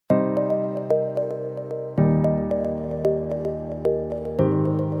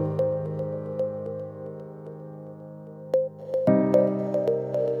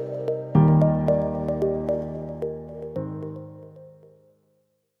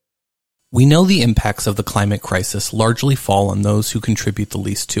We know the impacts of the climate crisis largely fall on those who contribute the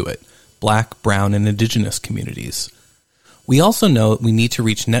least to it, Black, Brown, and Indigenous communities. We also know we need to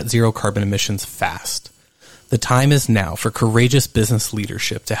reach net zero carbon emissions fast. The time is now for courageous business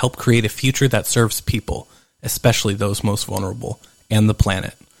leadership to help create a future that serves people, especially those most vulnerable, and the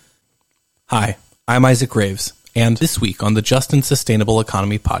planet. Hi, I'm Isaac Raves, and this week on the Just and Sustainable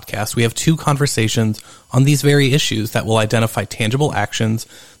Economy podcast, we have two conversations on these very issues that will identify tangible actions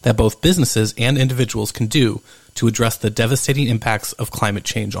that both businesses and individuals can do to address the devastating impacts of climate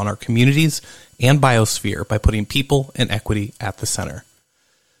change on our communities and biosphere by putting people and equity at the center.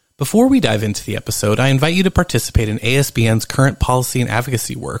 Before we dive into the episode, I invite you to participate in ASBN's current policy and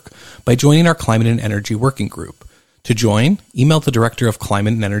advocacy work by joining our Climate and Energy Working Group. To join, email the Director of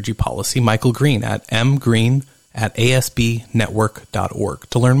Climate and Energy Policy, Michael Green, at mgreen@asbnetwork.org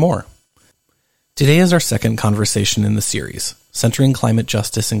to learn more. Today is our second conversation in the series, Centering Climate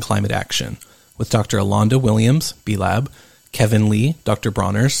Justice and Climate Action, with Dr. Ellonda Williams, B-Lab, Kevin Lee, Dr.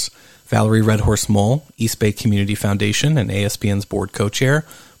 Bronners, Valerie Red-Horse Mohl, East Bay Community Foundation and ASBN's board co-chair,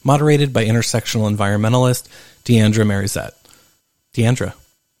 moderated by Intersectional Environmentalist Diandra Marizet. Diandra.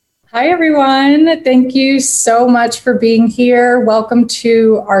 Hi, everyone. Thank you so much for being here. Welcome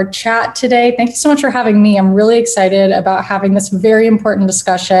to our chat today. Thank you so much for having me. I'm really excited about having this very important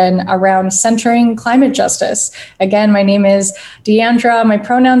discussion around centering climate justice. Again, my name is Diandra. My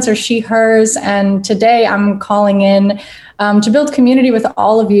pronouns are she, hers, and today I'm calling in to build community with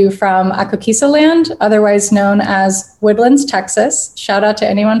all of you from Akokisa land, otherwise known as Woodlands, Texas. Shout out to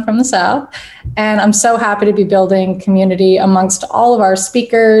anyone from the South. And I'm so happy to be building community amongst all of our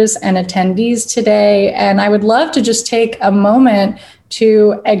speakers and attendees today. And I would love to just take a moment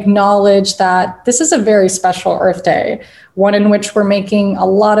to acknowledge that this is a very special Earth Day, one in which we're making a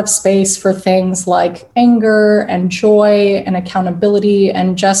lot of space for things like anger and joy and accountability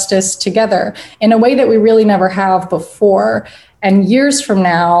and justice together in a way that we really never have before. And years from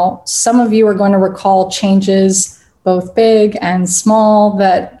now, some of you are going to recall changes, both big and small,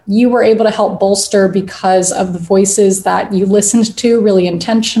 that you were able to help bolster because of the voices that you listened to really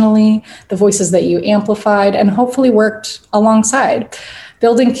intentionally, the voices that you amplified and hopefully worked alongside.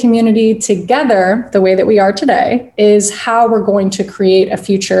 Building community together the way that we are today is how we're going to create a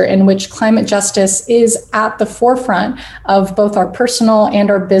future in which climate justice is at the forefront of both our personal and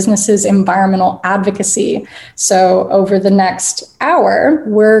our businesses' environmental advocacy. So over the next hour,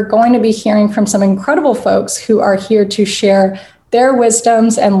 we're going to be hearing from some incredible folks who are here to share their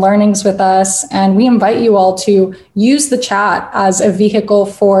wisdoms and learnings with us. And we invite you all to use the chat as a vehicle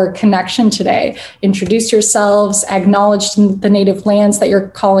for connection today. Introduce yourselves, acknowledge the native lands that you're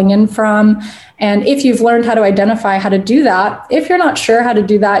calling in from. And if you've learned how to identify how to do that, if you're not sure how to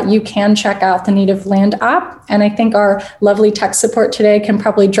do that, you can check out the Native Land app. And I think our lovely tech support today can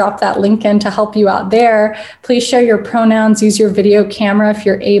probably drop that link in to help you out there. Please share your pronouns, use your video camera if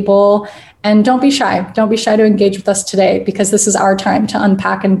you're able. And don't be shy. Don't be shy to engage with us today because this is our time to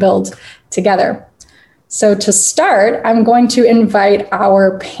unpack and build together. So to start, I'm going to invite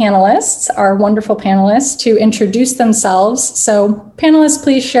our panelists, our wonderful panelists, to introduce themselves. So panelists,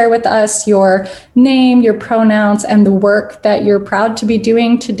 please share with us your name, your pronouns, and the work that you're proud to be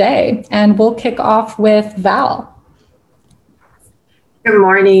doing today. And we'll kick off with Val. Good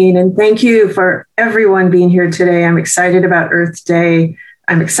morning, and thank you for everyone being here today. I'm excited about Earth Day.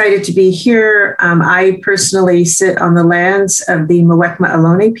 I'm excited to be here. I personally sit on the lands of the Muwekma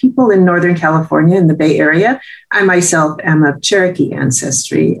Ohlone people in Northern California in the Bay Area. I myself am of Cherokee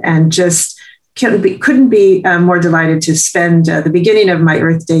ancestry and just couldn't be more delighted to spend the beginning of my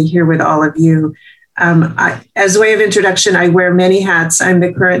Earth Day here with all of you. As a way of introduction, I wear many hats. I'm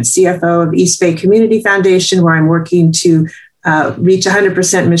the current CFO of East Bay Community Foundation, where I'm working to reach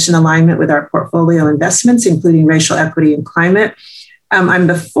 100% mission alignment with our portfolio investments, including racial equity and climate. I'm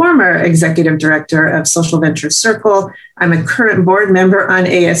the former executive director of Social Venture Circle. I'm a current board member on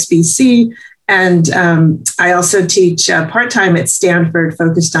ASBC, and I also teach part-time at Stanford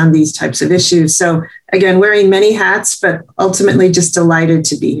focused on these types of issues. So again, wearing many hats, but ultimately just delighted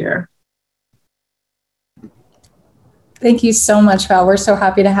to be here. Thank you so much, Val. We're so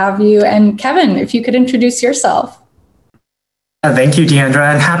happy to have you. And Kevin, if you could introduce yourself. Thank you,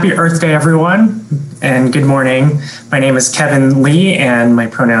 Diandra, and happy Earth Day, everyone, and good morning. My name is Kevin Lee, and my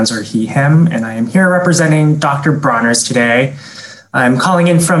pronouns are he, him, and I am here representing Dr. Bronners today. I'm calling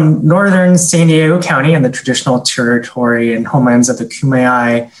in from northern San Diego County and the traditional territory and homelands of the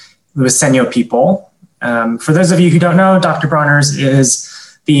Kumeyaay Luiseno people. For those of you who don't know, Dr. Bronners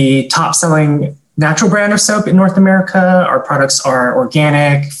is the top-selling natural brand of soap in North America. Our products are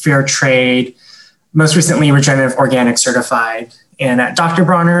organic, fair trade, most recently regenerative organic certified. And at Dr.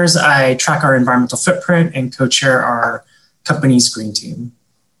 Bronner's, I track our environmental footprint and co-chair our company's green team.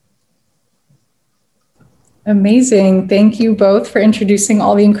 Amazing. Thank you both for introducing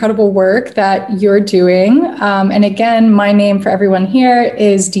all the incredible work that you're doing. And again, my name for everyone here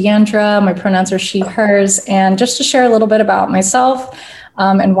is Diandra. My pronouns are she, hers. And just to share a little bit about myself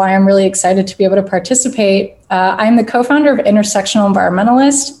and why I'm really excited to be able to participate, I'm the co-founder of Intersectional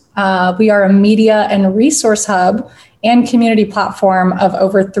Environmentalist. We are a media and resource hub and community platform of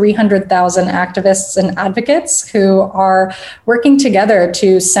over 300,000 activists and advocates who are working together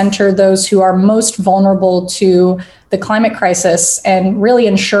to center those who are most vulnerable to the climate crisis and really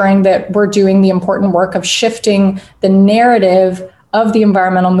ensuring that we're doing the important work of shifting the narrative of the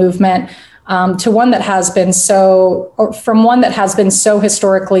environmental movement to one that has been from one that has been so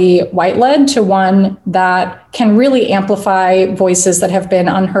historically white-led to one that can really amplify voices that have been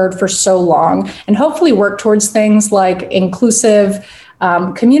unheard for so long, and hopefully work towards things like inclusive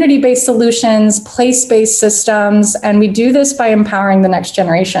community-based solutions, place-based systems. And we do this by empowering the next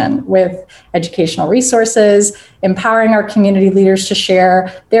generation with educational resources, empowering our community leaders to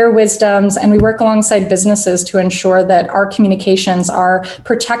share their wisdoms. And we work alongside businesses to ensure that our communications are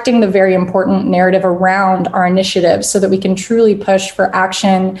protecting the very important narrative around our initiatives so that we can truly push for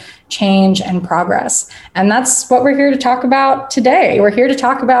action, change, and progress. And that's what we're here to talk about today. We're here to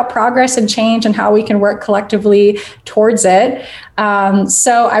talk about progress and change and how we can work collectively towards it.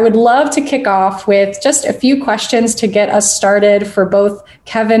 So I would love to kick off with just a few questions to get us started for both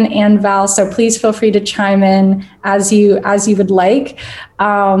Kevin and Val. So please feel free to chime in as you would like.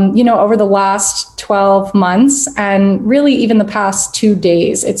 Over the last 12 months and really even the past 2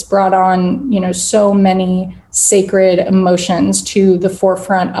 days, it's brought on, so many sacred emotions to the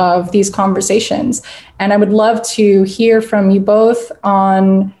forefront of these conversations. And I would love to hear from you both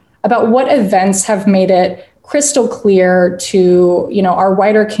about what events have made it crystal clear to, our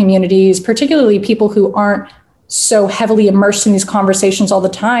wider communities, particularly people who aren't so heavily immersed in these conversations all the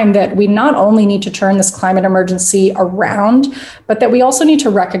time, that we not only need to turn this climate emergency around, but that we also need to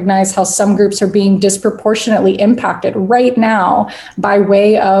recognize how some groups are being disproportionately impacted right now by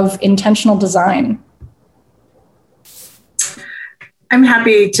way of intentional design. I'm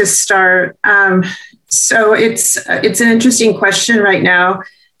happy to start. So it's an interesting question right now,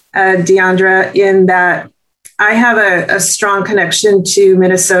 Diandra, in that I have a strong connection to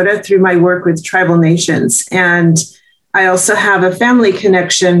Minnesota through my work with tribal nations. And I also have a family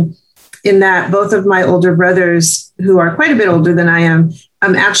connection in that both of my older brothers, who are quite a bit older than I am,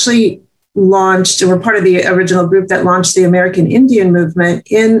 actually launched, and were part of the original group that launched the American Indian movement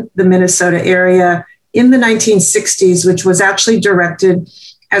in the Minnesota area in the 1960s, which was actually directed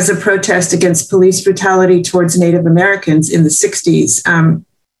as a protest against police brutality towards Native Americans in the 60s.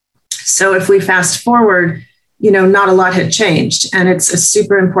 So if we fast forward, not a lot had changed. And it's a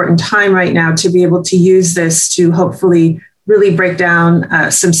super important time right now to be able to use this to hopefully really break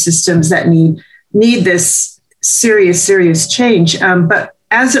down some systems that need this serious change. But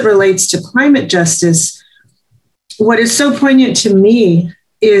as it relates to climate justice, what is so poignant to me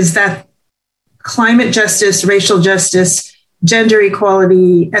is that climate justice, racial justice, gender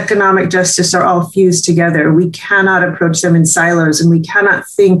equality, economic justice are all fused together. We cannot approach them in silos, and we cannot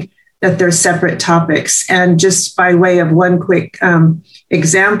think that they're separate topics. And just by way of one quick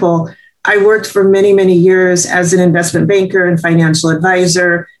example, I worked for many, many years as an investment banker and financial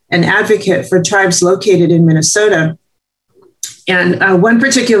advisor and advocate for tribes located in Minnesota. And one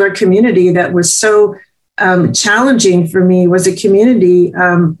particular community that was so challenging for me was a community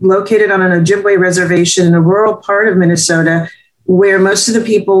located on an Ojibwe reservation in a rural part of Minnesota, where most of the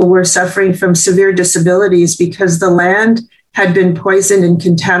people were suffering from severe disabilities because the land had been poisoned and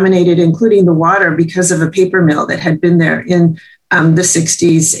contaminated, including the water, because of a paper mill that had been there in the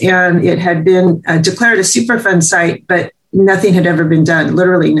 60s. And it had been declared a Superfund site, but nothing had ever been done,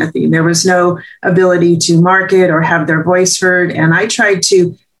 literally nothing. There was no ability to market or have their voice heard. And I tried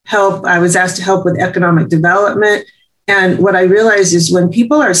to help. I was asked to help with economic development. And what I realized is when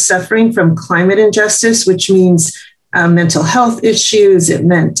people are suffering from climate injustice, which means mental health issues, it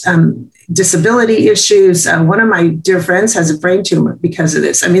meant disability issues. One of my dear friends has a brain tumor because of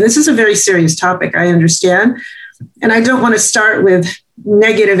this. I mean, this is a very serious topic, I understand. And I don't want to start with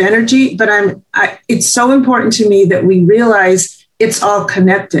negative energy, but it's so important to me that we realize it's all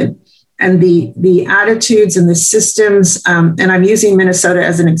connected. And the attitudes and the systems, and I'm using Minnesota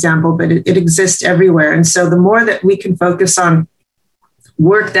as an example, but it exists everywhere. And so the more that we can focus on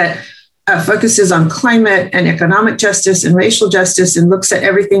work that focuses on climate and economic justice and racial justice and looks at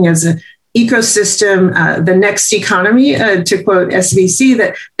everything as ecosystem, the next economy, to quote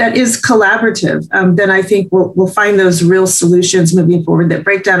SVC, that is collaborative, then I think we'll find those real solutions moving forward that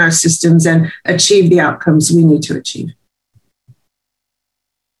break down our systems and achieve the outcomes we need to achieve.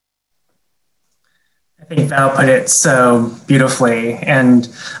 I think Val put it so beautifully.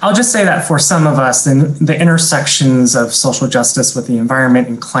 And I'll just say that for some of us, in the intersections of social justice with the environment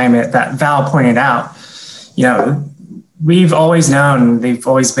and climate that Val pointed out, we've always known, they've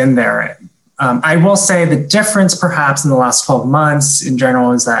always been there. I will say the difference perhaps in the last 12 months in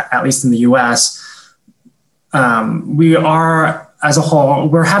general is that, at least in the US, we are, as a whole,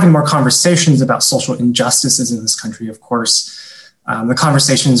 we're having more conversations about social injustices in this country, of course. The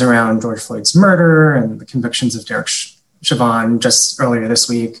conversations around George Floyd's murder and the convictions of Derek Chauvin just earlier this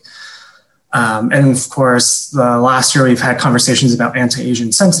week. And of course, the last year we've had conversations about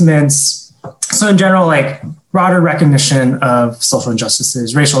anti-Asian sentiments. So in general, like broader recognition of social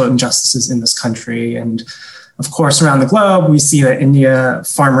injustices, racial injustices in this country. And of course, around the globe, we see that India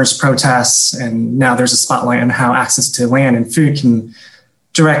farmers protests, and now there's a spotlight on how access to land and food can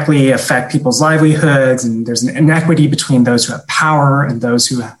directly affect people's livelihoods, and there's an inequity between those who have power and those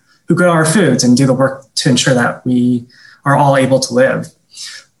who grow our foods and do the work to ensure that we are all able to live.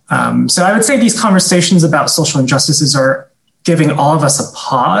 So I would say these conversations about social injustices are giving all of us a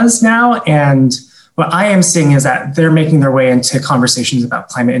pause now, and what I am seeing is that they're making their way into conversations about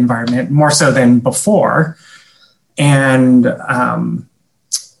climate environment more so than before. And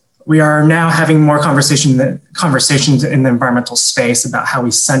we are now having more conversations in the environmental space about how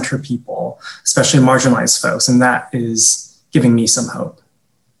we center people, especially marginalized folks. And that is giving me some hope.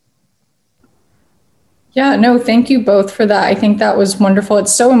 Yeah, no, thank you both for that. I think that was wonderful.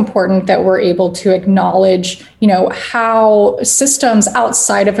 It's so important that we're able to acknowledge, how systems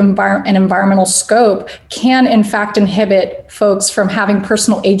outside of an environmental scope can in fact inhibit folks from having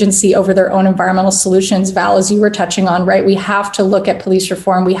personal agency over their own environmental solutions. Val, as you were touching on, right, we have to look at police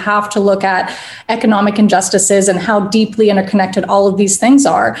reform. We have to look at economic injustices and how deeply interconnected all of these things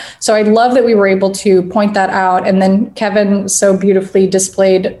are. So I love that we were able to point that out. And then Kevin so beautifully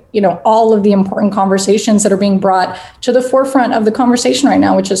displayed, all of the important conversations that are being brought to the forefront of the conversation right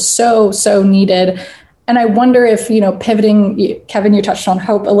now, which is so, so needed. And I wonder if, pivoting, Kevin, you touched on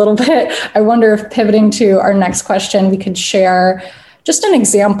hope a little bit. I wonder if pivoting to our next question, we could share just an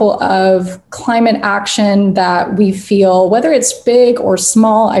example of climate action that we feel, whether it's big or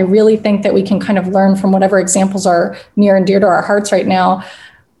small. I really think that we can kind of learn from whatever examples are near and dear to our hearts right now.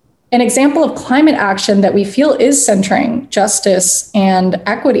 An example of climate action that we feel is centering justice and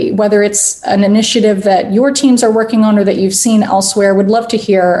equity, whether it's an initiative that your teams are working on or that you've seen elsewhere. Would love to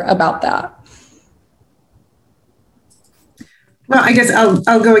hear about that. Well, I guess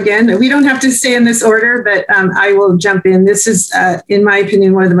I'll go again. We don't have to stay in this order, but I will jump in. This is, in my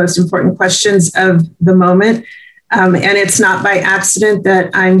opinion, one of the most important questions of the moment. And it's not by accident that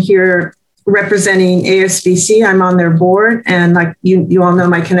I'm here representing ASBC. I'm on their board, and like you all know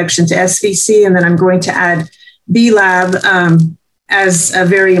my connection to SVC, and then I'm going to add B-Lab as a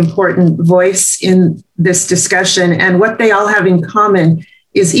very important voice in this discussion. And what they all have in common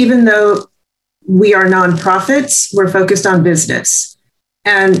is, even though we are nonprofits, we're focused on business.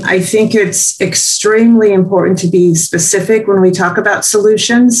 And I think it's extremely important to be specific when we talk about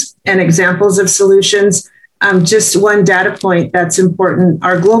solutions and examples of solutions. Just one data point that's important.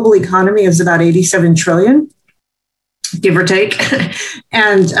 Our global economy is about 87 trillion, give or take.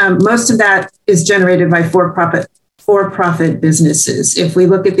 And most of that is generated by for-profit businesses. If we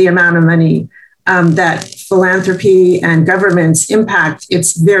look at the amount of money that philanthropy and governments impact,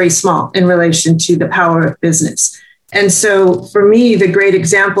 it's very small in relation to the power of business. And so for me, the great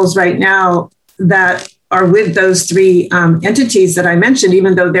examples right now that are with those three entities that I mentioned,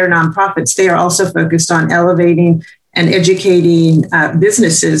 even though they're nonprofits, they are also focused on elevating and educating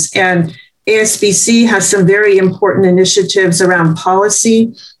businesses. And ASBC has some very important initiatives around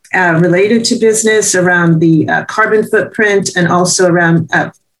policy related to business, around the carbon footprint, and also around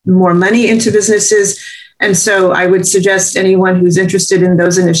more money into businesses. And so I would suggest anyone who's interested in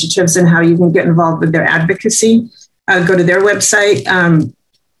those initiatives and how you can get involved with their advocacy, go to their website.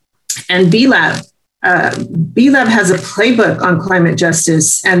 And B-Lab. B-Lab has a playbook on climate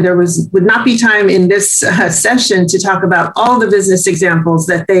justice, and there would not be time in this session to talk about all the business examples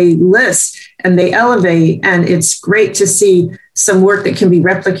that they list and they elevate. And it's great to see some work that can be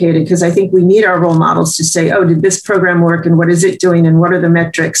replicated, because I think we need our role models to say, oh, did this program work, and what is it doing, and what are the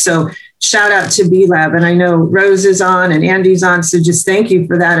metrics? So shout out to B-Lab. And I know Rose is on and Andy's on, so just thank you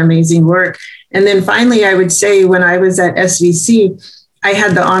for that amazing work. And then finally, I would say, when I was at SVC, I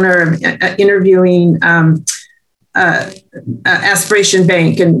had the honor of interviewing Aspiration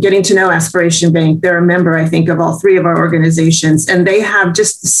Bank and getting to know Aspiration Bank. They're a member, I think, of all three of our organizations. And they have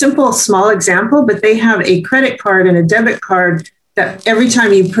just a simple, small example, but they have a credit card and a debit card that every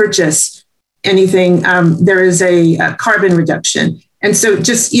time you purchase anything, there is a carbon reduction. And so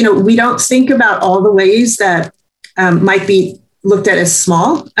just, we don't think about all the ways that might be looked at as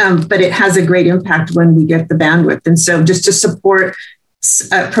small, but it has a great impact when we get the bandwidth. And so just to support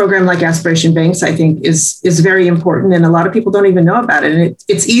a program like Aspiration Banks, I think is very important. And a lot of people don't even know about it. And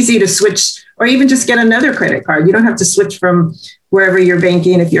it's easy to switch or even just get another credit card. You don't have to switch from wherever you're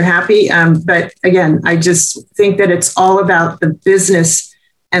banking if you're happy. But again, I just think that it's all about the business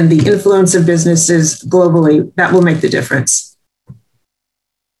and the influence of businesses globally that will make the difference.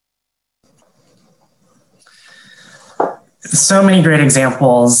 So many great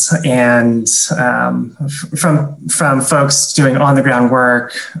examples, and from folks doing on the ground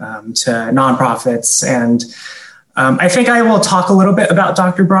work to nonprofits. And I think I will talk a little bit about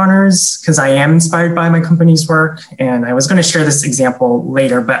Dr. Bronner's because I am inspired by my company's work. And I was going to share this example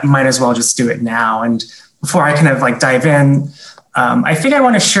later, but might as well just do it now. And before I kind of dive in, I think I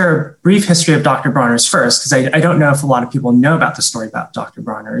want to share a brief history of Dr. Bronner's first, because I don't know if a lot of people know about the story about Dr.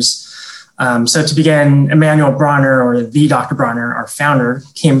 Bronner's. So to begin, Emanuel Bronner, or the Dr. Bronner, our founder,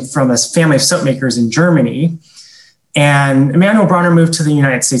 came from a family of soap makers in Germany. And Emanuel Bronner moved to the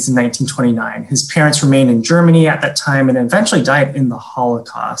United States in 1929. His parents remained in Germany at that time and eventually died in the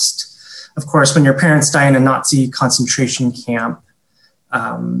Holocaust. Of course, when your parents die in a Nazi concentration camp,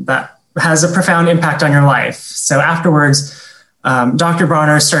 that has a profound impact on your life. So afterwards, Dr.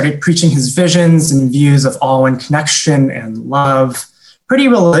 Bronner started preaching his visions and views of all one connection and love pretty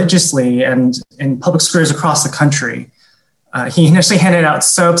religiously and in public squares across the country. He initially handed out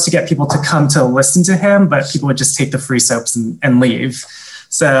soaps to get people to come to listen to him, but people would just take the free soaps and leave.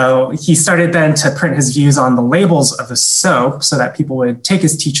 So he started then to print his views on the labels of the soap so that people would take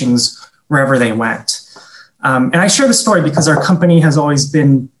his teachings wherever they went. And I share the story because our company has always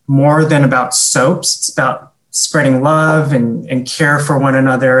been more than about soaps. It's about spreading love and care for one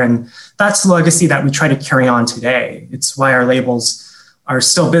another. And that's the legacy that we try to carry on today. It's why our labels are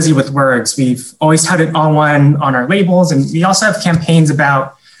still busy with words. We've always had it all one on our labels. And we also have campaigns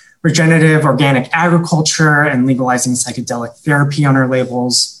about regenerative organic agriculture and legalizing psychedelic therapy on our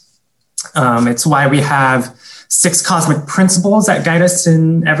labels. It's why we have 6 cosmic principles that guide us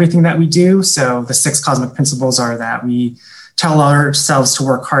in everything that we do. So the 6 cosmic principles are that we tell ourselves to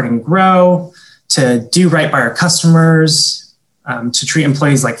work hard and grow, to do right by our customers, to treat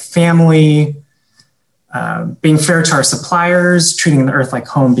employees like family, being fair to our suppliers, treating the earth like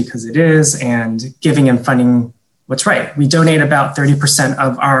home because it is, and giving and funding what's right. We donate about 30%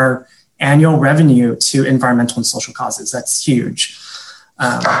 of our annual revenue to environmental and social causes. That's huge.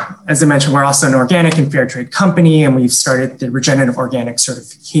 As I mentioned, we're also an organic and fair trade company, and we've started the regenerative organic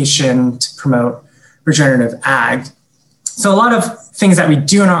certification to promote regenerative ag. So a lot of things that we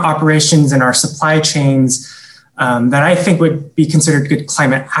do in our operations and our supply chains that I think would be considered good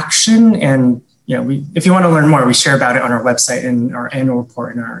climate action. And if you want to learn more, we share about it on our website and our annual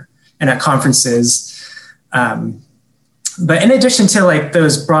report and at conferences. But in addition to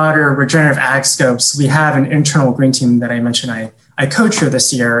those broader regenerative ag scopes, we have an internal green team that I mentioned I co-chair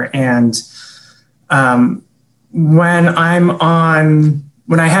this year. And when I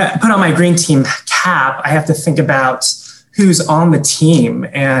put on my green team cap, I have to think about who's on the team.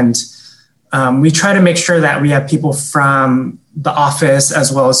 And we try to make sure that we have people from the office as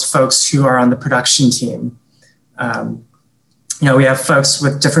well as folks who are on the production team. We have folks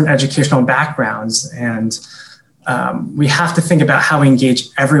with different educational backgrounds, and we have to think about how we engage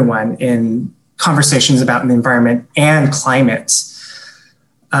everyone in conversations about the environment and climate.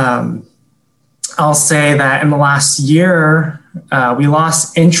 I'll say that in the last year, we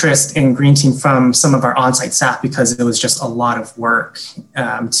lost interest in Green Team from some of our on-site staff because it was just a lot of work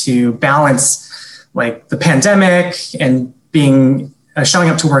to balance the pandemic and showing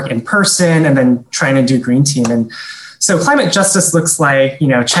up to work in person and then trying to do Green Team. And so climate justice looks like,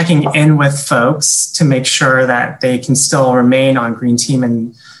 checking in with folks to make sure that they can still remain on Green Team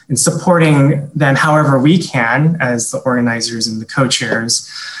and supporting them however we can as the organizers and the co-chairs.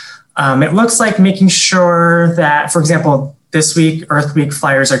 It looks like making sure that, for example, this week, Earth Week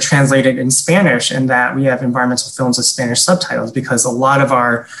flyers are translated in Spanish and that we have environmental films with Spanish subtitles because a lot of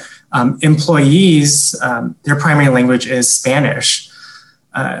our employees, their primary language is Spanish.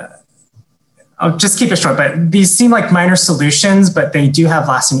 I'll just keep it short, but these seem like minor solutions, but they do have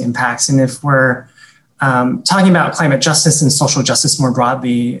lasting impacts. And if we're talking about climate justice and social justice more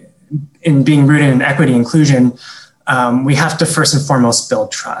broadly in being rooted in equity and inclusion, we have to first and foremost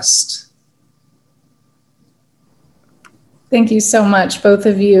build trust. Thank you so much, both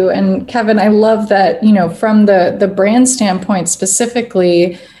of you. And Kevin, I love that, from the brand standpoint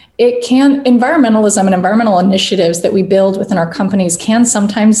specifically, environmentalism and environmental initiatives that we build within our companies can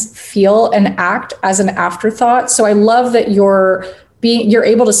sometimes feel and act as an afterthought. So I love that you're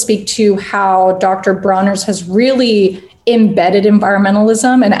able to speak to how Dr. Bronner's has really embedded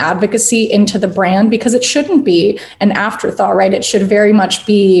environmentalism and advocacy into the brand, because it shouldn't be an afterthought, right? It should very much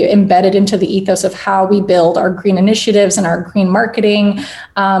be embedded into the ethos of how we build our green initiatives and our green marketing,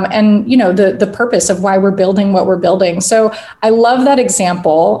 and the purpose of why we're building what we're building. So I love that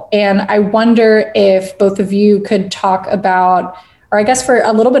example, and I wonder if both of you could talk about, or I guess for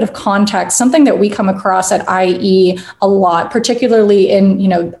a little bit of context, something that we come across at IE a lot, particularly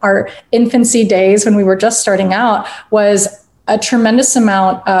in our infancy days when we were just starting out, was a tremendous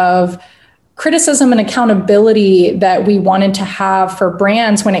amount of criticism and accountability that we wanted to have for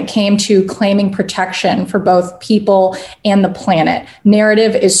brands when it came to claiming protection for both people and the planet.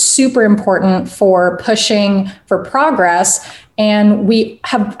 Narrative is super important for pushing for progress. And we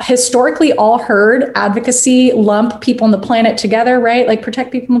have historically all heard advocacy lump people on the planet together, right? Like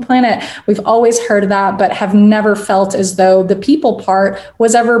protect people on the planet. We've always heard that, but have never felt as though the people part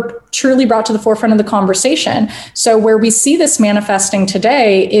was ever truly brought to the forefront of the conversation. So where we see this manifesting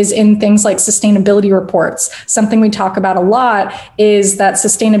today is in things like sustainability reports. Something we talk about a lot is that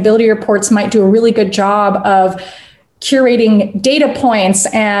sustainability reports might do a really good job of curating data points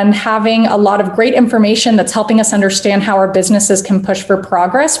and having a lot of great information that's helping us understand how our businesses can push for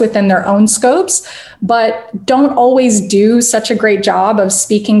progress within their own scopes, but don't always do such a great job of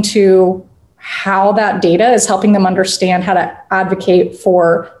speaking to how that data is helping them understand how to advocate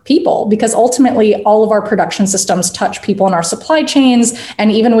for people, because ultimately all of our production systems touch people in our supply chains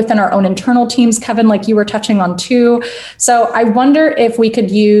and even within our own internal teams, Kevin, like you were touching on too. So I wonder if we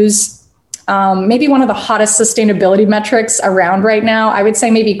could use maybe one of the hottest sustainability metrics around right now. I would say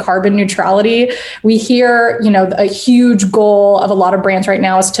maybe carbon neutrality. We hear, a huge goal of a lot of brands right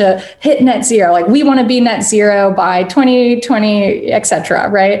now is to hit net zero. Like we want to be net zero by 2020, et cetera,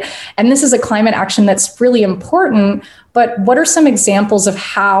 right? And this is a climate action that's really important. But what are some examples of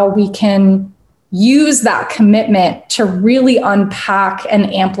how we can use that commitment to really unpack and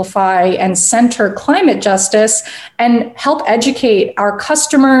amplify and center climate justice and help educate our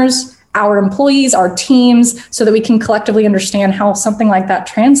customers, our employees, our teams, so that we can collectively understand how something like that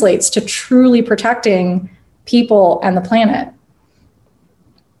translates to truly protecting people and the planet?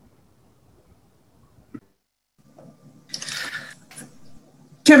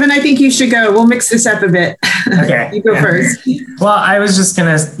 Kevin, I think you should go. We'll mix this up a bit. Okay. You go first. Well, I was just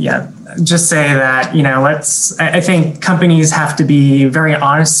going to, just say that, I think companies have to be very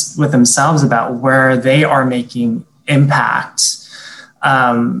honest with themselves about where they are making impact.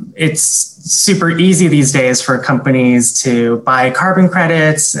 It's super easy these days for companies to buy carbon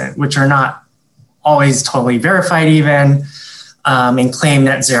credits, which are not always totally verified even, and claim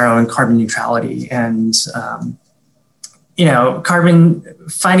net zero and carbon neutrality. And,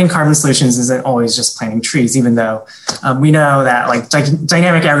 finding carbon solutions isn't always just planting trees, even though we know that like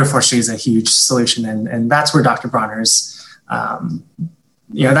dynamic agroforestry is a huge solution. And that's where Dr. Bronner's,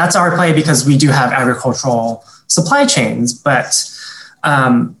 that's our play, because we do have agricultural supply chains. But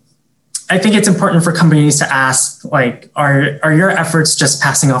I think it's important for companies to ask, like, are your efforts just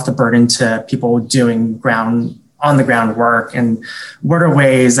passing off the burden to people doing on the ground work? And what are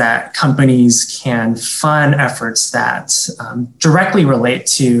ways that companies can fund efforts that directly relate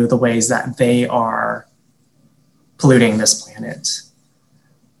to the ways that they are polluting this planet?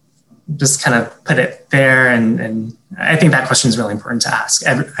 Just kind of put it there. And I think that question is really important to ask.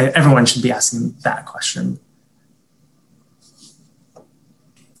 Everyone should be asking that question.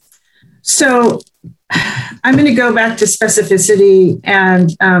 So I'm going to go back to specificity,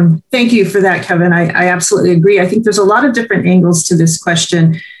 and thank you for that, Kevin. I absolutely agree. I think there's a lot of different angles to this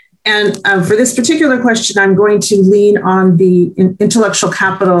question. And for this particular question, I'm going to lean on the intellectual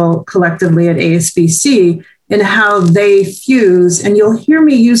capital collectively at ASBC and how they fuse. And you'll hear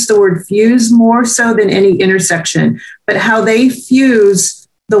me use the word fuse more so than any intersection, but how they fuse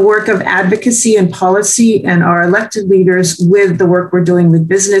the work of advocacy and policy and our elected leaders with the work we're doing with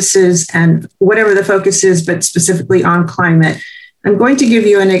businesses and whatever the focus is, but specifically on climate. I'm going to give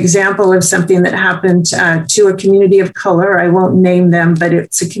you an example of something that happened to a community of color. I won't name them, but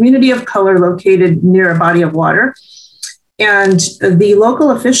it's a community of color located near a body of water. And the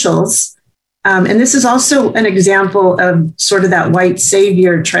local officials, and this is also an example of sort of that white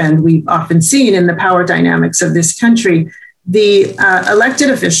savior trend we've often seen in the power dynamics of this country. The elected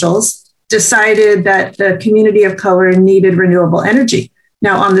officials decided that the community of color needed renewable energy.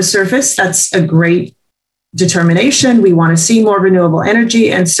 Now, on the surface, that's a great determination. We want to see more renewable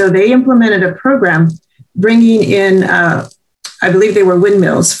energy. And so they implemented a program bringing in, I believe they were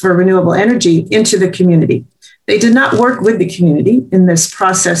windmills for renewable energy into the community. They did not work with the community in this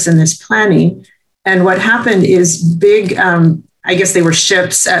process and this planning. And what happened is big, I guess they were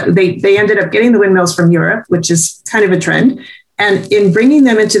ships. They ended up getting the windmills from Europe, which is kind of a trend. And in bringing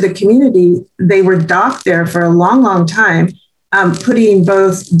them into the community, they were docked there for a long, long time, putting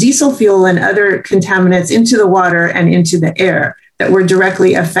both diesel fuel and other contaminants into the water and into the air that were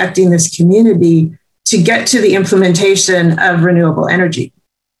directly affecting this community to get to the implementation of renewable energy.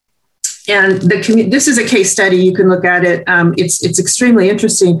 And this is a case study. You can look at it. It's extremely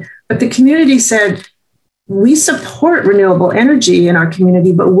interesting. But the community said, we support renewable energy in our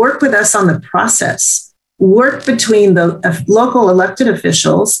community, but work with us on the process. Work between the local elected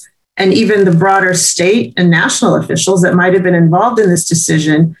officials and even the broader state and national officials that might have been involved in this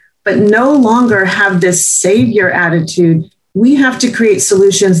decision, but no longer have this savior attitude. We have to create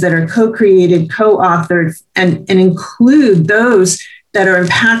solutions that are co-created, co-authored, and include those that are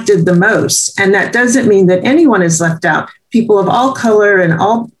impacted the most. And that doesn't mean that anyone is left out. People of all color and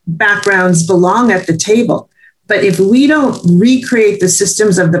all backgrounds belong at the table. But if we don't recreate the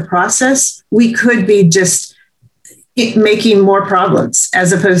systems of the process, we could be just making more problems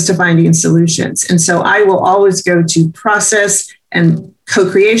as opposed to finding solutions. And so I will always go to process and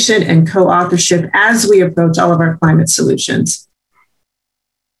co-creation and co-authorship as we approach all of our climate solutions.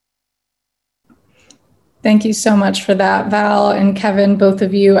 Thank you so much for that, Val and Kevin, both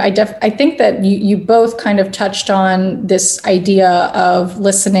of you. I think that you both kind of touched on this idea of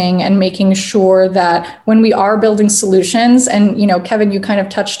listening and making sure that when we are building solutions, and, Kevin, you kind of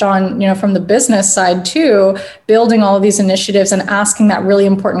touched on, from the business side too, building all of these initiatives and asking that really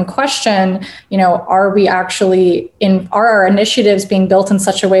important question, are our initiatives being built in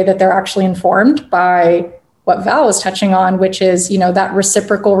such a way that they're actually informed by what Val was touching on, which is, that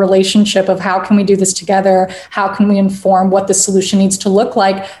reciprocal relationship of how can we do this together? How can we inform what the solution needs to look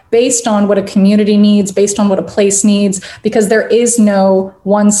like based on what a community needs, based on what a place needs, because there is no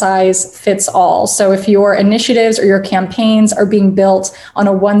one size fits all. So if your initiatives or your campaigns are being built on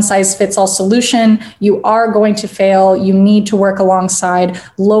a one size fits all solution, you are going to fail. You need to work alongside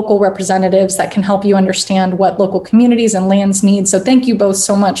local representatives that can help you understand what local communities and lands need. So thank you both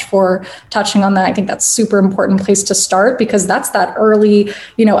so much for touching on that. I think that's super important place to start, because that's that early,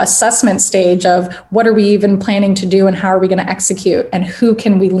 assessment stage of what are we even planning to do and how are we going to execute and who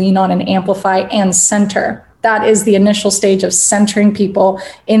can we lean on and amplify and center. That is the initial stage of centering people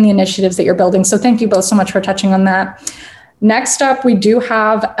in the initiatives that you're building. So thank you both so much for touching on that. Next up, we do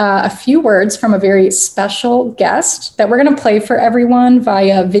have a few words from a very special guest that we're going to play for everyone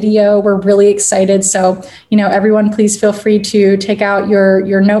via video. We're really excited. So, everyone, please feel free to take out your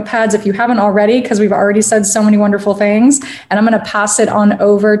notepads if you haven't already, because we've already said so many wonderful things. And I'm going to pass it on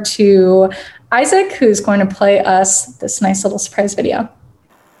over to Isaac, who's going to play us this nice little surprise video.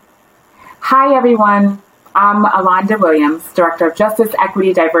 Hi, everyone. I'm Ellonda Williams, Director of Justice,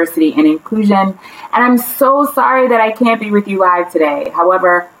 Equity, Diversity, and Inclusion, and I'm so sorry that I can't be with you live today.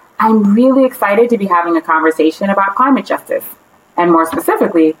 However, I'm really excited to be having a conversation about climate justice, and more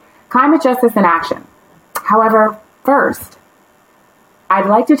specifically, climate justice in action. However, first, I'd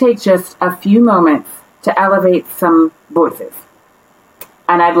like to take just a few moments to elevate some voices.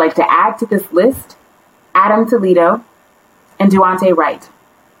 And I'd like to add to this list Adam Toledo and Duante Wright.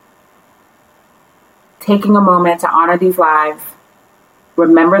 Taking a moment to honor these lives,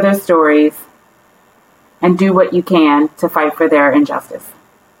 remember their stories, and do what you can to fight for their injustice.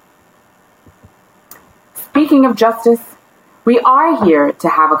 Speaking of justice, we are here to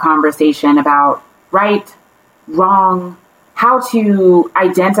have a conversation about right, wrong, how to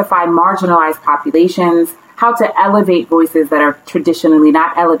identify marginalized populations, how to elevate voices that are traditionally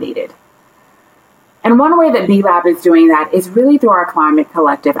not elevated. And one way that B-Lab is doing that is really through our climate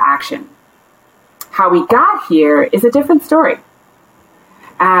collective action. How we got here is a different story.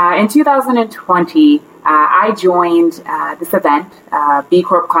 In 2020, I joined this event, B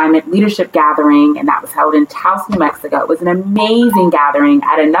Corp Climate Leadership Gathering, and that was held in Taos, New Mexico. It was an amazing gathering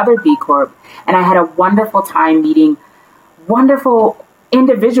at another B Corp, and I had a wonderful time meeting wonderful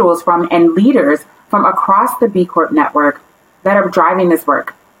individuals and leaders from across the B Corp network that are driving this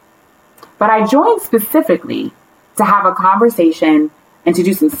work. But I joined specifically to have a conversation and to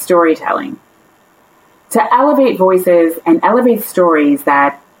do some storytelling, to elevate voices and elevate stories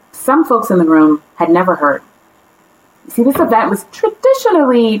that some folks in the room had never heard. You see, this event was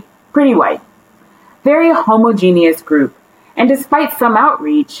traditionally pretty white, very homogeneous group, and despite some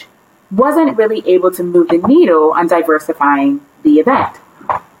outreach, wasn't really able to move the needle on diversifying the event.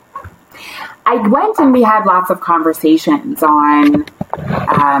 I went and we had lots of conversations on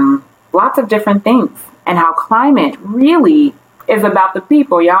lots of different things and how climate really is about the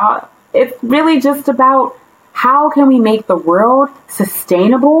people, y'all. It's really just about how can we make the world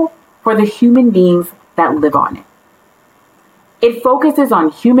sustainable for the human beings that live on it. It focuses on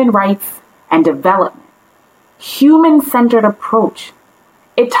human rights and development, human-centered approach.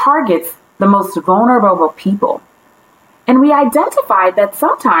 It targets the most vulnerable people. And we identified that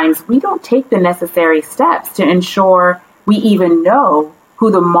sometimes we don't take the necessary steps to ensure we even know who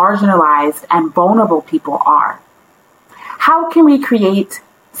the marginalized and vulnerable people are. How can we create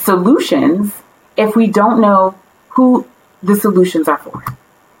solutions if we don't know who the solutions are for?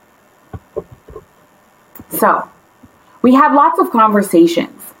 So, we had lots of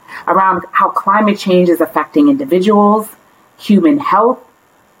conversations around how climate change is affecting individuals, human health,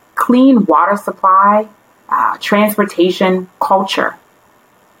 clean water supply, transportation, culture.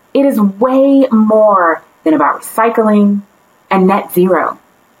 It is way more than about recycling and net zero.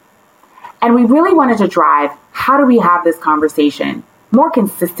 And we really wanted to drive, how do we have this conversation more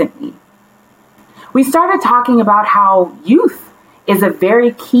consistently? We started talking about how youth is a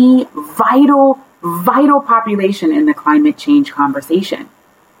very key, vital population in the climate change conversation.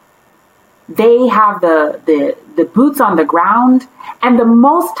 They have the boots on the ground and the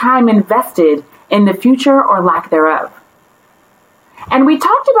most time invested in the future or lack thereof. And we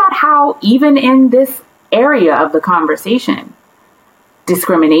talked about how even in this area of the conversation,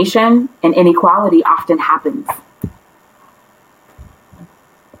 discrimination and inequality often happens.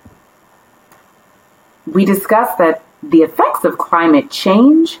 We discussed that the effects of climate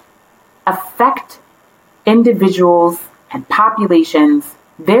change affect individuals and populations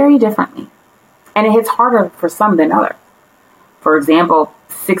very differently, and it hits harder for some than others. For example,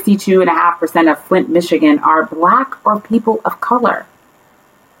 62.5% of Flint, Michigan are Black or people of color.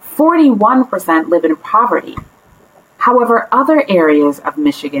 41% live in poverty. However, other areas of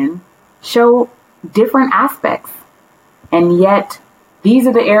Michigan show different aspects, and yet these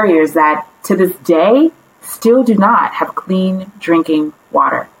are the areas that to this day still do not have clean drinking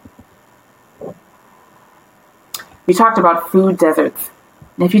water. We talked about food deserts.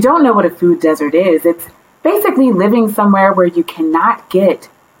 And if you don't know what a food desert is, it's basically living somewhere where you cannot get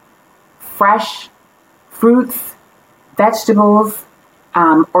fresh fruits, vegetables,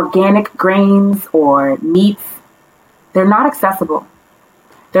 organic grains, or meats. They're not accessible.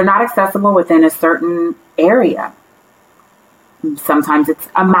 They're not accessible within a certain area. Sometimes it's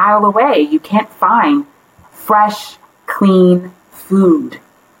a mile away. You can't find fresh, clean food.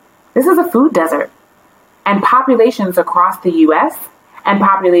 This is a food desert. And populations across the U.S. and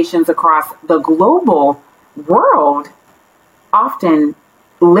populations across the global world often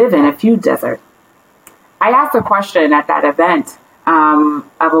live in a food desert. I asked a question at that event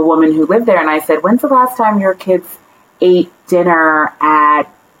of a woman who lived there, and I said, when's the last time your kids ate dinner at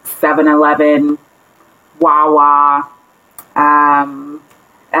 7-Eleven, Wawa,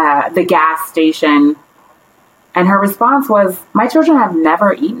 the gas station? And her response was, my children have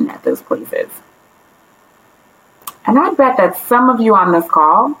never eaten at those places. And I bet that some of you on this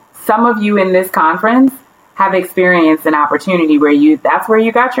call, some of you in this conference have experienced an opportunity where that's where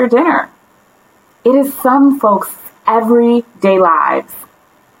you got your dinner. It is some folks' everyday lives.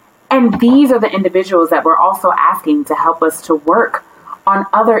 And these are the individuals that we're also asking to help us to work on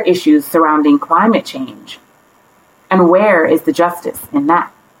other issues surrounding climate change. And where is the justice in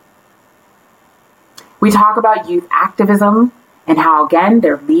that? We talk about youth activism and how, again,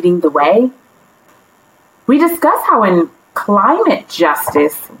 they're leading the way. We discuss how in climate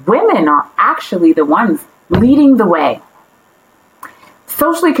justice, women are actually the ones leading the way.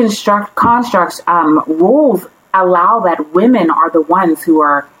 Socially construct rules allow that women are the ones who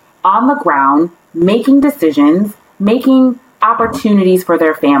are on the ground, making decisions, making opportunities for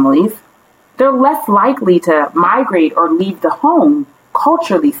their families. They're less likely to migrate or leave the home,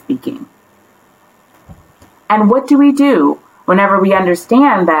 culturally speaking. And what do we do whenever we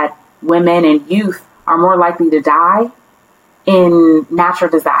understand that women and youth are more likely to die in natural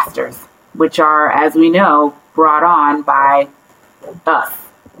disasters, which are, as we know, brought on by us?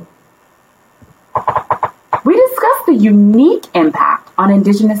 We discussed the unique impact on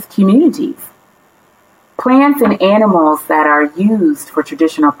Indigenous communities. Plants and animals that are used for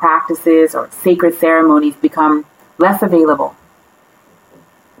traditional practices or sacred ceremonies become less available.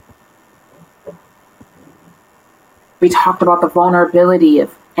 We talked about the vulnerability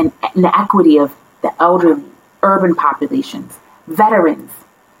of and inequity of the elderly, urban populations, veterans,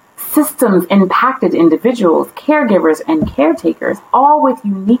 systems impacted individuals, caregivers, and caretakers, all with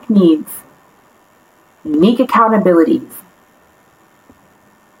unique needs, unique accountabilities.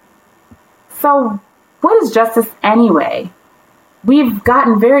 So what is justice anyway? We've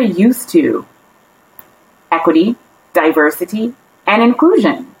gotten very used to equity, diversity, and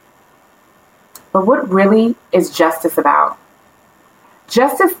inclusion. But what really is justice about?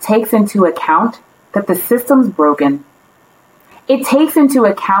 Justice takes into account that the system's broken. It takes into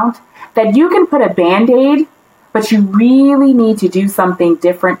account that you can put a Band-Aid, but you really need to do something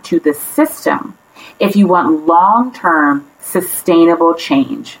different to the system if you want long-term sustainable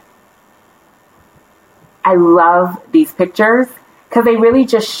change. I love these pictures because they really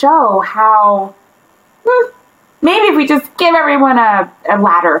just show how maybe if we just give everyone a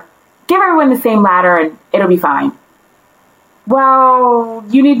ladder, give everyone the same ladder and it'll be fine. Well,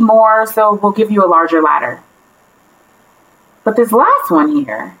 you need more, so we'll give you a larger ladder. But this last one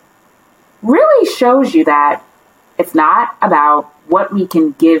here really shows you that it's not about what we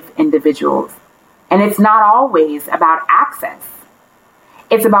can give individuals, and it's not always about access.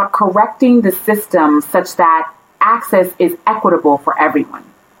 It's about correcting the system such that access is equitable for everyone.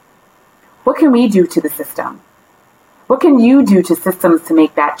 What can we do to the system? What can you do to systems to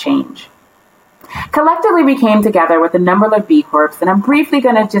make that change? Collectively, we came together with a number of B Corps, and I'm briefly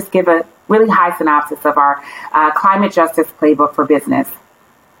going to just give a really high synopsis of our climate justice playbook for business.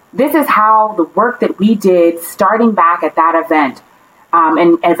 This is how the work that we did starting back at that event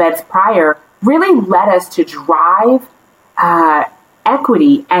and events prior really led us to drive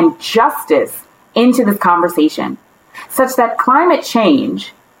equity and justice into this conversation, such that climate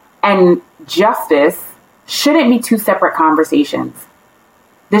change and justice shouldn't be two separate conversations.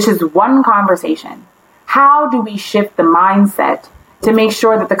 This is one conversation. How do we shift the mindset to make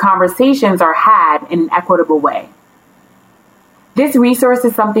sure that the conversations are had in an equitable way? This resource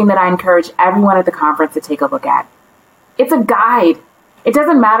is something that I encourage everyone at the conference to take a look at. It's a guide. It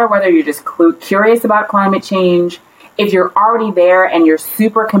doesn't matter whether you're just curious about climate change, if you're already there and you're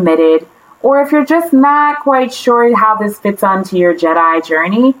super committed, or if you're just not quite sure how this fits onto your Jedi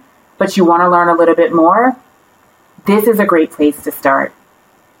journey, but you want to learn a little bit more. This is a great place to start.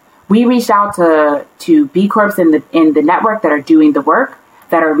 We reached out to B Corps in the network that are doing the work,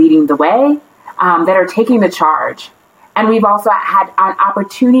 that are leading the way, that are taking the charge. And we've also had an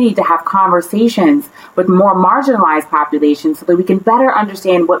opportunity to have conversations with more marginalized populations so that we can better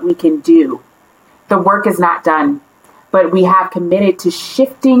understand what we can do. The work is not done, but we have committed to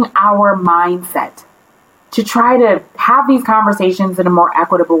shifting our mindset to try to have these conversations in a more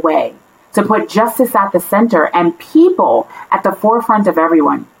equitable way, to put justice at the center and people at the forefront of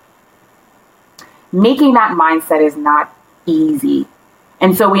everyone. Making that mindset is not easy.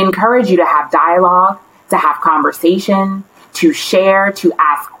 And so we encourage you to have dialogue, to have conversation, to share, to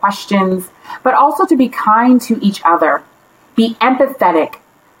ask questions, but also to be kind to each other. Be empathetic.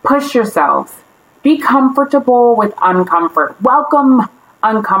 Push yourselves. Be comfortable with uncomfort. Welcome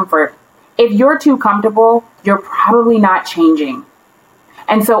uncomfort. If you're too comfortable, you're probably not changing.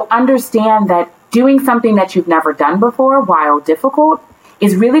 And so understand that doing something that you've never done before, while difficult,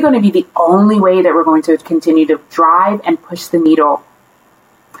 is really going to be the only way that we're going to continue to drive and push the needle.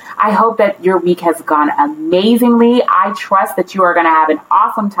 I hope that your week has gone amazingly. I trust that you are going to have an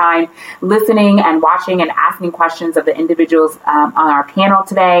awesome time listening and watching and asking questions of the individuals on our panel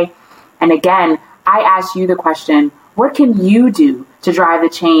today. And again, I ask you the question, what can you do to drive the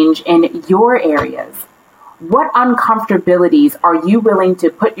change in your areas? What uncomfortabilities are you willing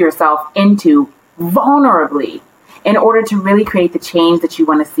to put yourself into vulnerably in order to really create the change that you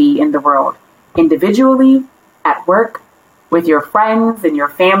want to see in the world, individually, at work, with your friends and your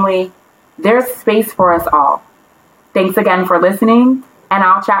family? There's space for us all. Thanks again for listening, and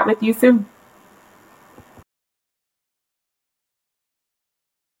I'll chat with you soon.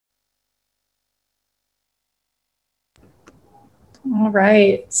 All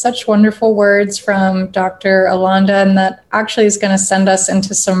right. Such wonderful words from Dr. Ellonda, and that actually is going to send us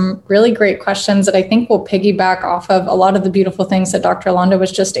into some really great questions that I think will piggyback off of a lot of the beautiful things that Dr. Ellonda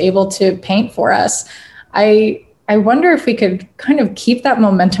was just able to paint for us. I wonder if we could kind of keep that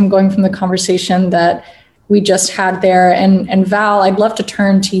momentum going from the conversation that we just had there. And Val, I'd love to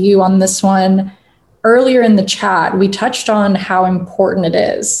turn to you on this one. Earlier in the chat, we touched on how important it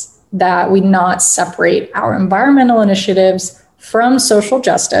is that we not separate our environmental initiatives from social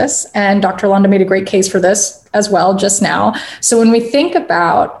justice. And Dr. Ellonda made a great case for this as well just now. So when we think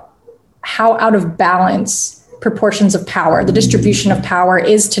about how out of balance proportions of power, the distribution of power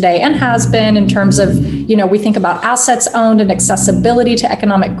is today and has been in terms of, we think about assets owned and accessibility to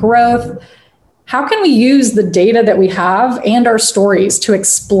economic growth. How can we use the data that we have and our stories to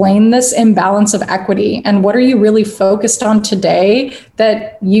explain this imbalance of equity? And what are you really focused on today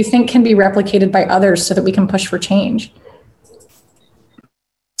that you think can be replicated by others so that we can push for change?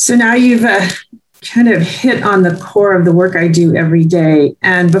 So now you've kind of hit on the core of the work I do every day.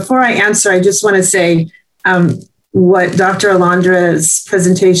 And before I answer, I just want to say what Dr. Ellonda's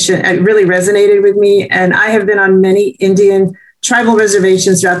presentation really resonated with me. And I have been on many Indian tribal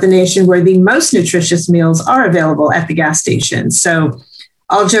reservations throughout the nation where the most nutritious meals are available at the gas station. So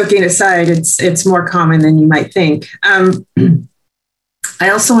all joking aside, it's more common than you might think. I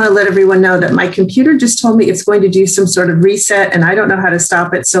also want to let everyone know that my computer just told me it's going to do some sort of reset and I don't know how to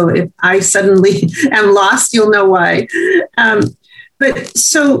stop it. So if I suddenly am lost, you'll know why. But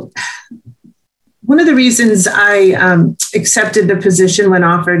so one of the reasons I accepted the position when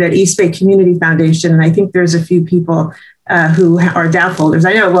offered at East Bay Community Foundation, and I think there's a few people who are DAF holders.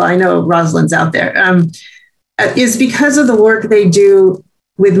 I know Rosalind's out there, is because of the work they do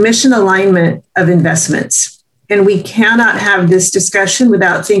with mission alignment of investments. And we cannot have this discussion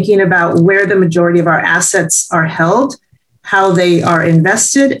without thinking about where the majority of our assets are held, how they are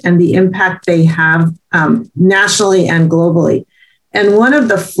invested, and the impact they have nationally and globally. And one of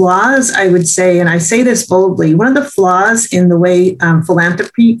the flaws, I would say, and I say this boldly, one of the flaws in the way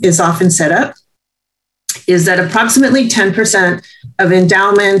philanthropy is often set up is that approximately 10% of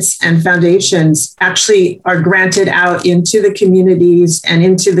endowments and foundations actually are granted out into the communities and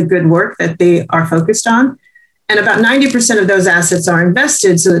into the good work that they are focused on. And about 90% of those assets are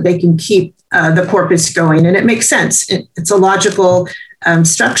invested so that they can keep the porpoise going. And it makes sense. It's a logical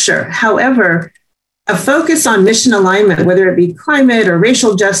structure. However, a focus on mission alignment, whether it be climate or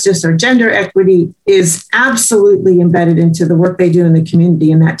racial justice or gender equity, is absolutely embedded into the work they do in the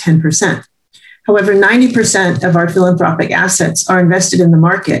community in that 10%. However, 90% of our philanthropic assets are invested in the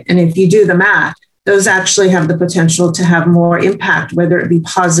market. And if you do the math, those actually have the potential to have more impact, whether it be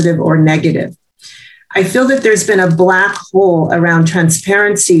positive or negative. I feel that there's been a black hole around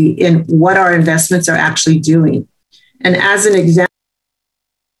transparency in what our investments are actually doing. And as an example,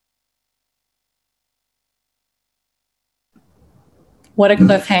 what a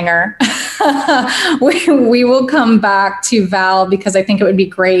cliffhanger. We will come back to Val because I think it would be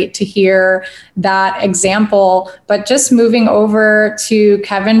great to hear that example. But just moving over to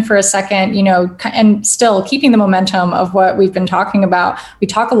Kevin for a second, and still keeping the momentum of what we've been talking about. We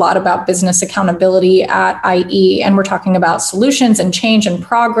talk a lot about business accountability at IE, and we're talking about solutions and change and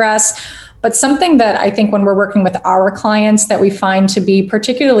progress. But something that I think when we're working with our clients that we find to be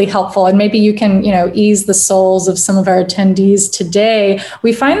particularly helpful, and maybe you can, ease the souls of some of our attendees today,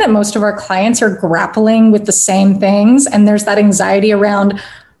 we find that most of our clients are grappling with the same things. And there's that anxiety around,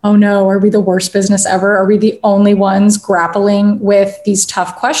 oh no, are we the worst business ever? Are we the only ones grappling with these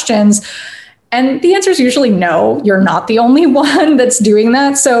tough questions? And the answer is usually no, you're not the only one that's doing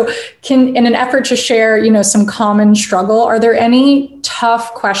that. So in an effort to share, some common struggle, are there any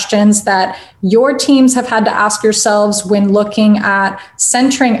tough questions that your teams have had to ask yourselves when looking at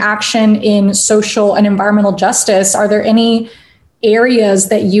centering action in social and environmental justice? Are there any areas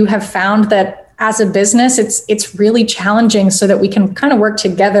that you have found that as a business, it's really challenging so that we can kind of work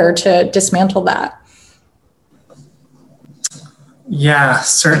together to dismantle that? Yeah,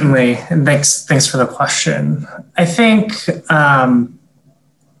 certainly. And thanks for the question. I think, I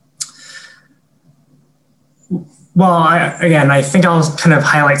think I'll kind of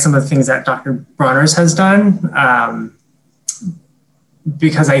highlight some of the things that Dr. Bronner has done,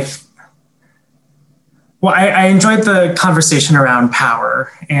 because I enjoyed the conversation around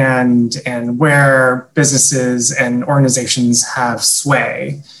power and where businesses and organizations have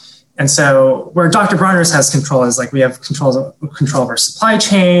sway. And so where Dr. Bronner has control is we have control of our supply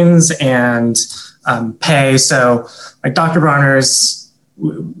chains and pay. So Dr. Bronner's,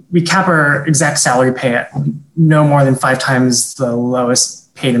 we cap our exec salary pay at no more than 5 times the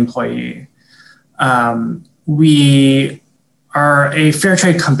lowest paid employee. We are a fair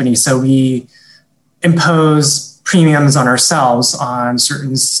trade company, so we impose premiums on ourselves on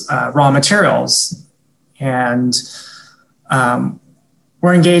certain raw materials. And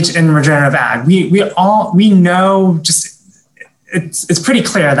we're engaged in regenerative ag. We know it's pretty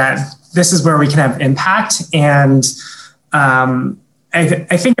clear that this is where we can have impact. And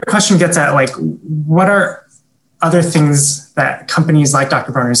I think your question gets at what are other things that companies like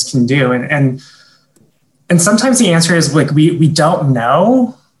Dr. Bronner's can do? And sometimes the answer is we don't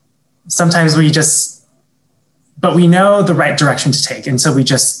know. Sometimes but we know the right direction to take. And so we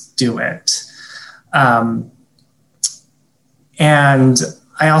just do it. And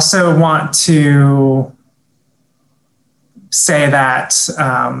I also want to say that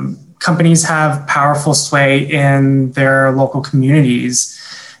companies have powerful sway in their local communities.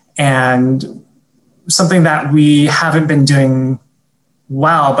 And something that we haven't been doing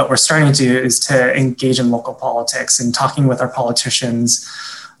well, but we're starting to do, is to engage in local politics and talking with our politicians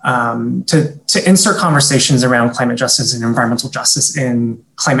to insert conversations around climate justice and environmental justice in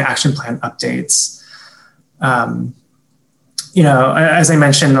climate action plan updates. As I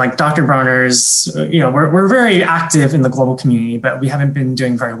mentioned, like Dr. Bronner's, we're very active in the global community, but we haven't been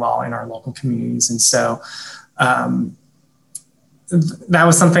doing very well in our local communities. And so that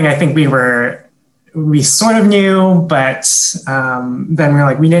was something I think we sort of knew, but then we're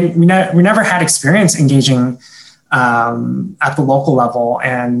like, we never had experience engaging at the local level.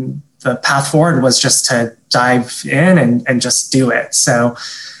 And the path forward was just to dive in and just do it. So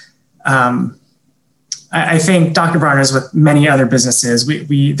I think Dr. Bronner's, with many other businesses,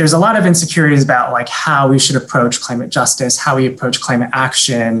 there's a lot of insecurities about like how we should approach climate justice, how we approach climate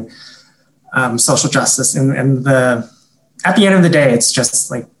action, social justice. And at the end of the day, it's just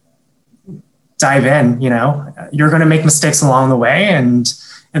like, dive in, you're going to make mistakes along the way, and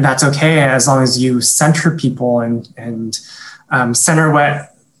that's okay, as long as you center people and center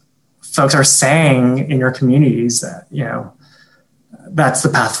what folks are saying in your communities. That, that's the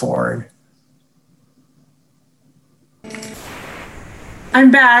path forward. I'm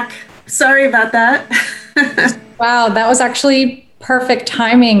back. Sorry about that. Wow, that was actually perfect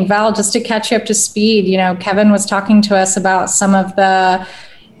timing, Val, just to catch you up to speed. Kevin was talking to us about some of the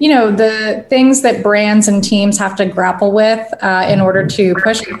things that brands and teams have to grapple with in order to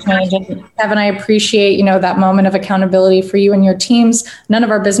push the change. And Kevin, I appreciate, that moment of accountability for you and your teams. None of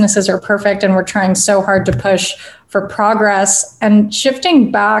our businesses are perfect, and we're trying so hard to push for progress. And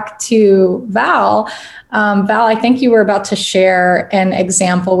shifting back to Val, I think you were about to share an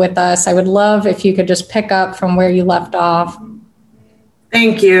example with us. I would love if you could just pick up from where you left off.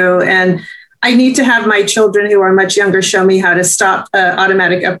 Thank you. And I need to have my children, who are much younger, show me how to stop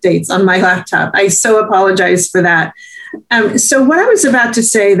automatic updates on my laptop. I so apologize for that. So what I was about to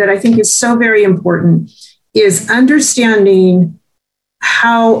say that I think is so very important is understanding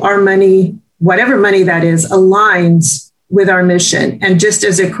how our money, whatever money that is, aligns with our mission. And just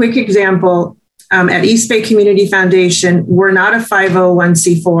as a quick example, at East Bay Community Foundation, we're not a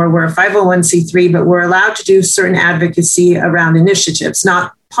 501c4, we're a 501c3, but we're allowed to do certain advocacy around initiatives,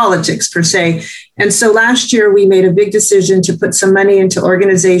 not politics per se. And so last year, we made a big decision to put some money into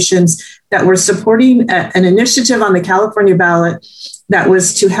organizations that were supporting an initiative on the California ballot that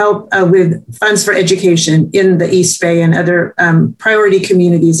was to help with funds for education in the East Bay and other priority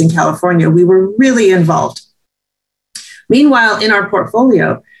communities in California. We were really involved. Meanwhile, in our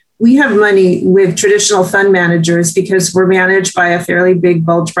portfolio, we have money with traditional fund managers because we're managed by a fairly big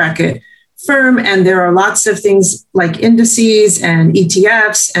bulge bracket firm. And there are lots of things like indices and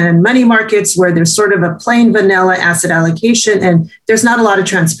ETFs and money markets where there's sort of a plain vanilla asset allocation, and there's not a lot of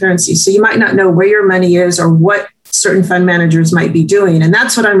transparency. So you might not know where your money is or what certain fund managers might be doing. And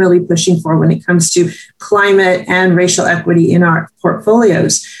that's what I'm really pushing for when it comes to climate and racial equity in our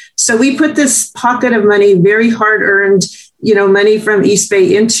portfolios. So we put this pocket of money, very hard earned, money from East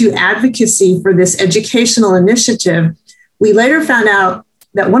Bay, into advocacy for this educational initiative. We later found out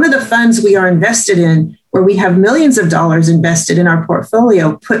that one of the funds we are invested in, where we have millions of dollars invested in our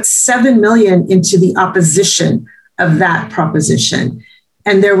portfolio, put $7 million into the opposition of that proposition.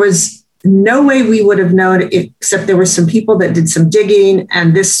 And there was no way we would have known, except there were some people that did some digging,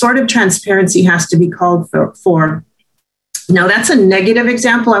 and this sort of transparency has to be called for. Now, that's a negative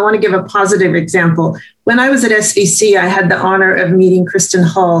example. I want to give a positive example. When I was at SVC, I had the honor of meeting Kristen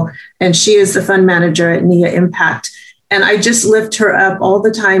Hull, and she is the fund manager at NIA Impact. And I just lift her up all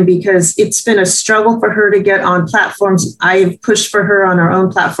the time because it's been a struggle for her to get on platforms. I've pushed for her on our own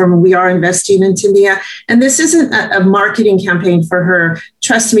platform. We are investing into NIA. And this isn't a marketing campaign for her.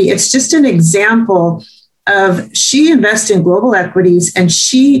 Trust me, it's just an example of she invests in global equities, and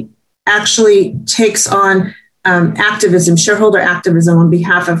she actually takes on activism, shareholder activism on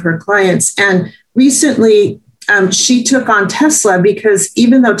behalf of her clients. And recently, she took on Tesla because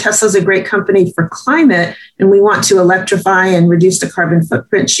even though Tesla's a great company for climate and we want to electrify and reduce the carbon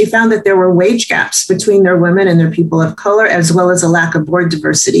footprint, she found that there were wage gaps between their women and their people of color, as well as a lack of board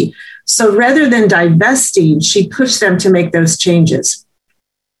diversity. So rather than divesting, she pushed them to make those changes.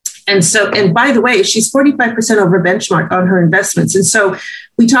 And by the way, she's 45% over benchmark on her investments. And so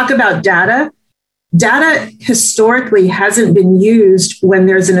we talk about data. Data historically hasn't been used when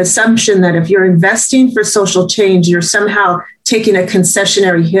there's an assumption that if you're investing for social change, you're somehow taking a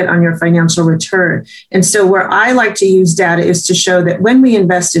concessionary hit on your financial return. And so where I like to use data is to show that when we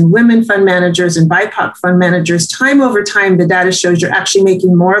invest in women fund managers and BIPOC fund managers, time over time, the data shows you're actually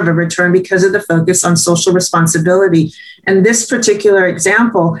making more of a return because of the focus on social responsibility. And this particular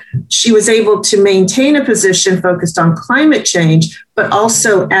example, she was able to maintain a position focused on climate change, but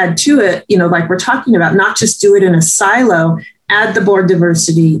also add to it, like we're talking about, not just do it in a silo, add the board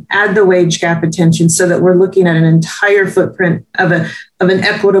diversity, add the wage gap attention, so that we're looking at an entire footprint of an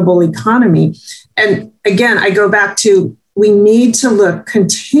equitable economy. And again, I go back to, we need to look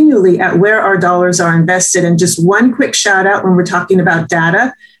continually at where our dollars are invested. And just one quick shout out when we're talking about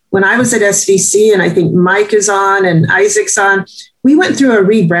data. When I was at SVC, and I think Mike is on and Isaac's on, we went through a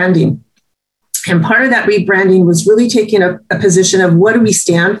rebranding. And part of that rebranding was really taking a position of what do we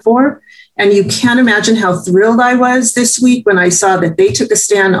stand for? And you can't imagine how thrilled I was this week when I saw that they took a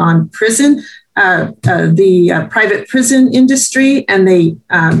stand on prison, the private prison industry, and they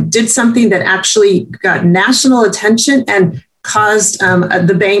did something that actually got national attention and caused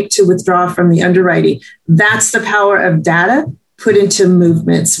the bank to withdraw from the underwriting. That's the power of data put into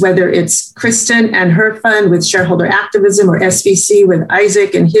movements, whether it's Kristen and her fund with shareholder activism, or SVC with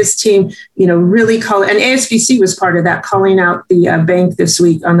Isaac and his team, really and ASBC was part of that, calling out the bank this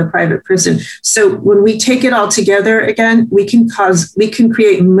week on the private prison. So when we take it all together, again, we can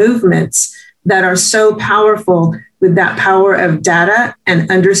create movements that are so powerful with that power of data and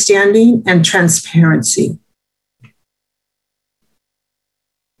understanding and transparency.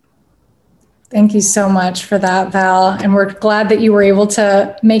 Thank you so much for that, Val. And we're glad that you were able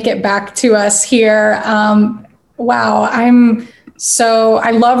to make it back to us here. Wow, I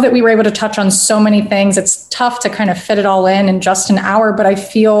love that we were able to touch on so many things. It's tough to kind of fit it all in just an hour, but I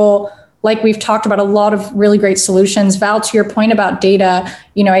feel like we've talked about a lot of really great solutions. Val, to your point about data,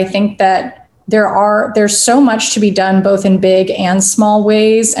 I think that there's so much to be done both in big and small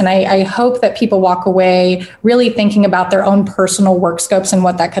ways. And I hope that people walk away really thinking about their own personal work scopes and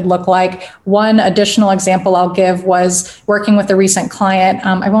what that could look like. One additional example I'll give was working with a recent client.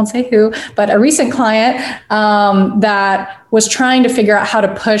 I won't say who, but a recent client that was trying to figure out how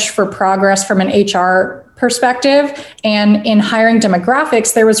to push for progress from an HR perspective. And in hiring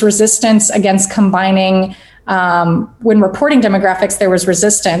demographics, there was resistance against combining when reporting demographics, there was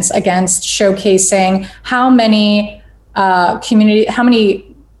resistance against showcasing how many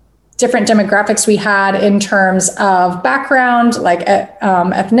different demographics we had in terms of background, like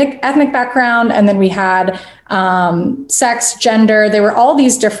ethnic background, and then we had sex, gender. There were all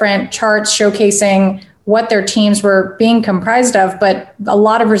these different charts showcasing what their teams were being comprised of, but a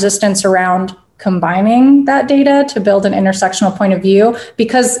lot of resistance around combining that data to build an intersectional point of view,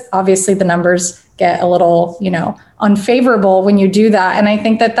 because obviously the numbers get a little, unfavorable when you do that. And I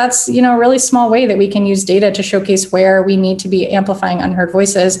think that that's, a really small way that we can use data to showcase where we need to be amplifying unheard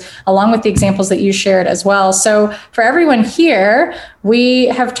voices, along with the examples that you shared as well. So for everyone here, we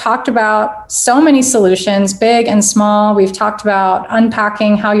have talked about so many solutions, big and small. We've talked about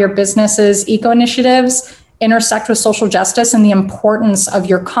unpacking how your business's eco initiatives intersect with social justice and the importance of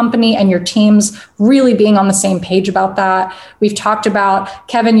your company and your teams really being on the same page about that. We've talked about,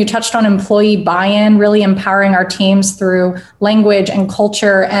 Kevin, you touched on employee buy-in, really empowering our teams through language and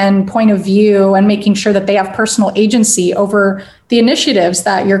culture and point of view, and making sure that they have personal agency over the initiatives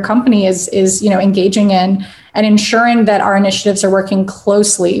that your company is engaging in, and ensuring that our initiatives are working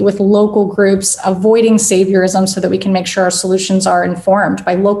closely with local groups, avoiding saviorism so that we can make sure our solutions are informed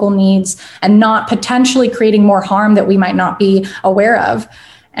by local needs and not potentially creating more harm that we might not be aware of.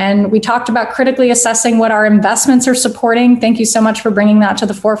 And we talked about critically assessing what our investments are supporting. Thank you so much for bringing that to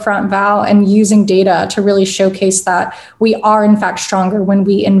the forefront, Val, and using data to really showcase that we are in fact stronger when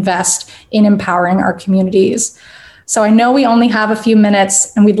we invest in empowering our communities. So I know we only have a few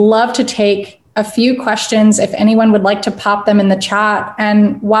minutes, and we'd love to take a few questions if anyone would like to pop them in the chat.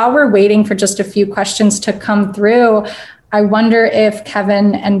 And while we're waiting for just a few questions to come through, I wonder if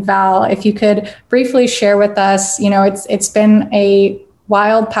Kevin and Val, if you could briefly share with us, it's been a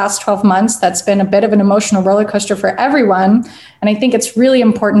wild past 12 months. That's been a bit of an emotional roller coaster for everyone. And I think it's really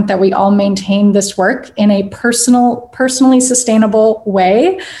important that we all maintain this work in a personally sustainable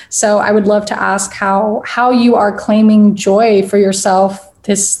way. So I would love to ask how you are claiming joy for yourself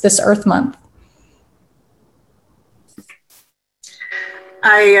this Earth Month.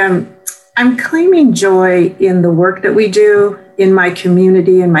 I'm claiming joy in the work that we do in my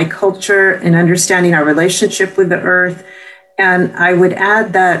community, in my culture, and understanding our relationship with the earth. And I would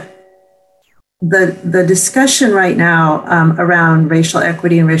add that the discussion right now around racial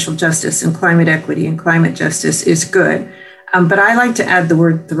equity and racial justice and climate equity and climate justice is good. But I like to add the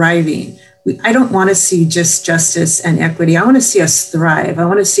word thriving. I don't want to see just justice and equity. I want to see us thrive. I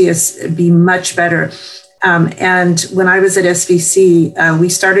want to see us be much better. And when I was at SVC, we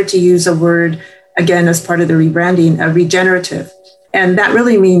started to use a word, again, as part of the rebranding, regenerative. And that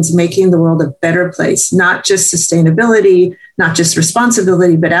really means making the world a better place, not just sustainability, not just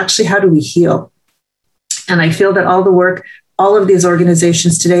responsibility, but actually how do we heal? And I feel that all the work, all of these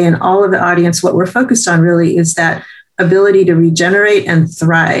organizations today and all of the audience, what we're focused on really is that ability to regenerate and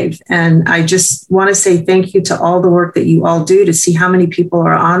thrive. And I just want to say thank you to all the work that you all do, to see how many people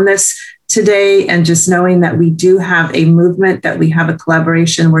are on this today, and just knowing that we do have a movement, that we have a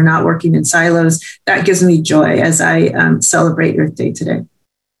collaboration, we're not working in silos. That gives me joy as I celebrate Earth Day today.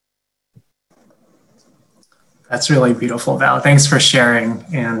 That's really beautiful, Val. Thanks for sharing.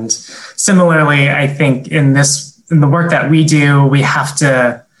 And similarly, I think in the work that we do, I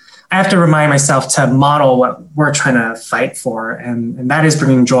have to remind myself to model what we're trying to fight for, and that is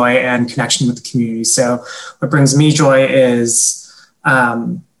bringing joy and connection with the community. So what brings me joy is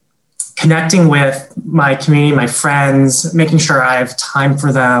connecting with my community, my friends, making sure I have time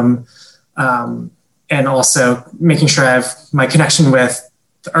for them, and also making sure I have my connection with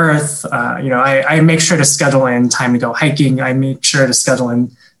the earth. I make sure to schedule in time to go hiking. I make sure to schedule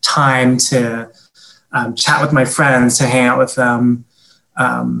in time to chat with my friends, to hang out with them.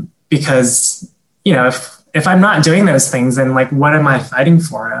 Because, if I'm not doing those things, then what am I fighting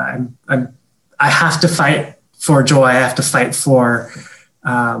for? I have to fight for joy. I have to fight for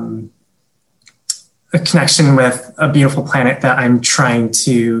a connection with a beautiful planet that I'm trying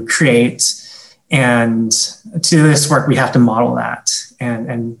to create. And to do this work, we have to model that.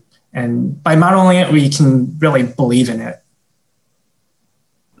 And by modeling it, we can really believe in it.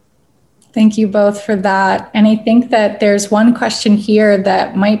 Thank you both for that. And I think that there's one question here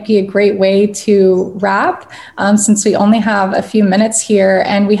that might be a great way to wrap, since we only have a few minutes here.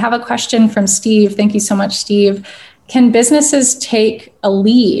 And we have a question from Steve. Thank you so much, Steve. Can businesses take a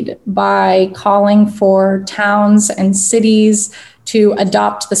lead by calling for towns and cities to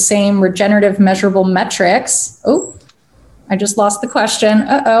adopt the same regenerative measurable metrics? Oh, I just lost the question.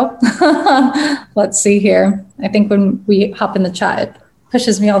 Let's see here. I think when we hop in the chat, it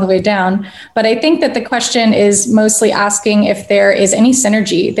pushes me all the way down. But I think that the question is mostly asking if there is any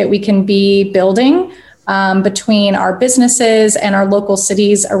synergy that we can be building between our businesses and our local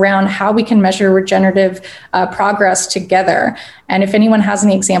cities around how we can measure regenerative progress together. And if anyone has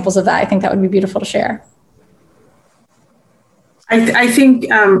any examples of that, I think that would be beautiful to share. I think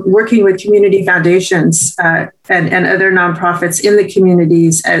working with community foundations and other nonprofits in the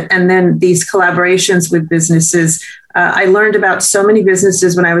communities, and then these collaborations with businesses, I learned about so many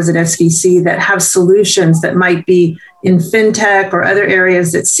businesses when I was at SVC that have solutions that might be in fintech or other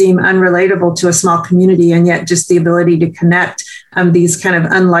areas that seem unrelatable to a small community, and yet just the ability to connect these kind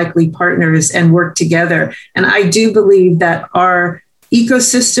of unlikely partners and work together. And I do believe that our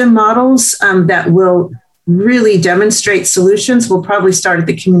ecosystem models that will really demonstrate solutions will probably start at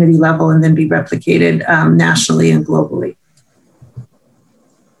the community level and then be replicated nationally and globally.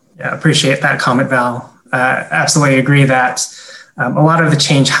 Yeah, appreciate that comment, Val. Absolutely agree that a lot of the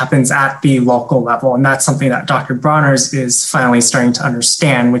change happens at the local level. And that's something that Dr. Bronner is finally starting to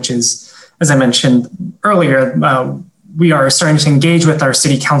understand, which is, as I mentioned earlier, we are starting to engage with our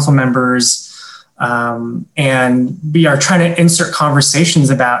city council members, and we are trying to insert conversations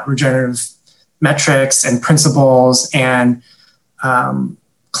about regenerative metrics and principles and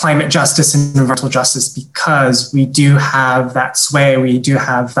climate justice and environmental justice, because we do have that sway, we do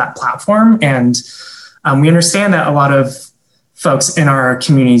have that platform, and we understand that a lot of folks in our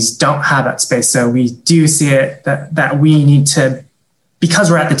communities don't have that space. So we do see it that we need to, because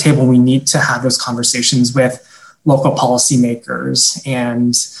we're at the table, we need to have those conversations with local policymakers.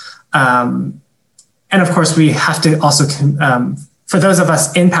 And of course, we have to also, for those of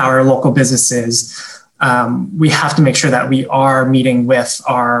us in power, local businesses, we have to make sure that we are meeting with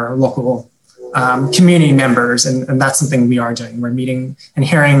our local community members. And that's something we are doing. We're meeting and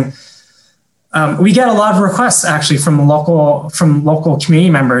hearing. We get a lot of requests actually from local community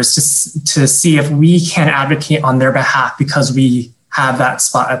members to see if we can advocate on their behalf, because we have that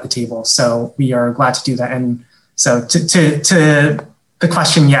spot at the table. So we are glad to do that. And so to the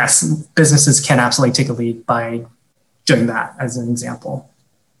question, yes, businesses can absolutely take a lead by doing that as an example.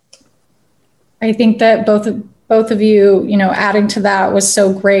 I think that both of you, adding to that was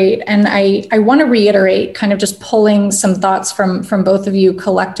so great. And I want to reiterate, kind of just pulling some thoughts from both of you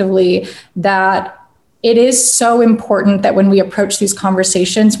collectively, that it is so important that when we approach these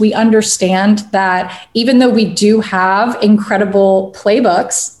conversations, we understand that even though we do have incredible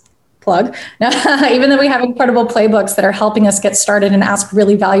playbooks, even though we have incredible playbooks that are helping us get started and ask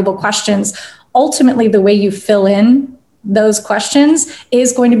really valuable questions, ultimately the way you fill in those questions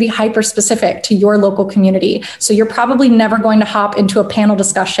is going to be hyper specific to your local community. So you're probably never going to hop into a panel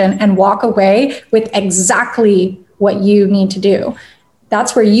discussion and walk away with exactly what you need to do.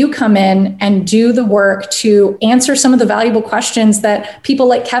 That's where you come in and do the work to answer some of the valuable questions that people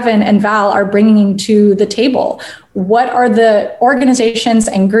like Kevin and Val are bringing to the table. what are the organizations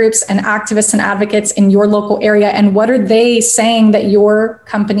and groups and activists and advocates in your local area, and what are they saying that your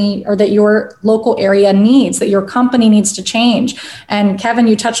company or that your local area needs, that your company needs to change? And Kevin,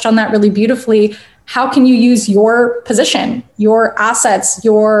 you touched on that really beautifully. How can you use your position, your assets,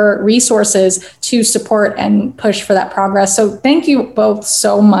 your resources to support and push for that progress? So thank you both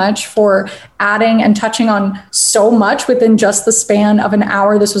so much for adding and touching on so much within just the span of an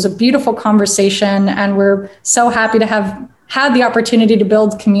hour. This was a beautiful conversation, and we're so happy to have had the opportunity to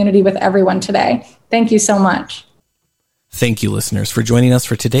build community with everyone today. Thank you so much. Thank you, listeners, for joining us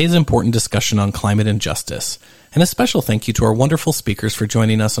for today's important discussion on climate and justice. And a special thank you to our wonderful speakers for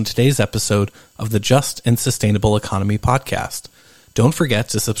joining us on today's episode of the Just and Sustainable Economy podcast. Don't forget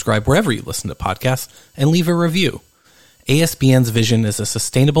to subscribe wherever you listen to podcasts and leave a review. ASBN's vision is a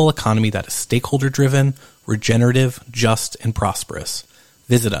sustainable economy that is stakeholder-driven, regenerative, just, and prosperous.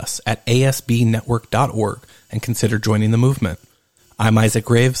 Visit us at asbnetwork.org and consider joining the movement. I'm Isaac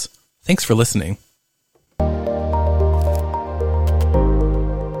Graves. Thanks for listening.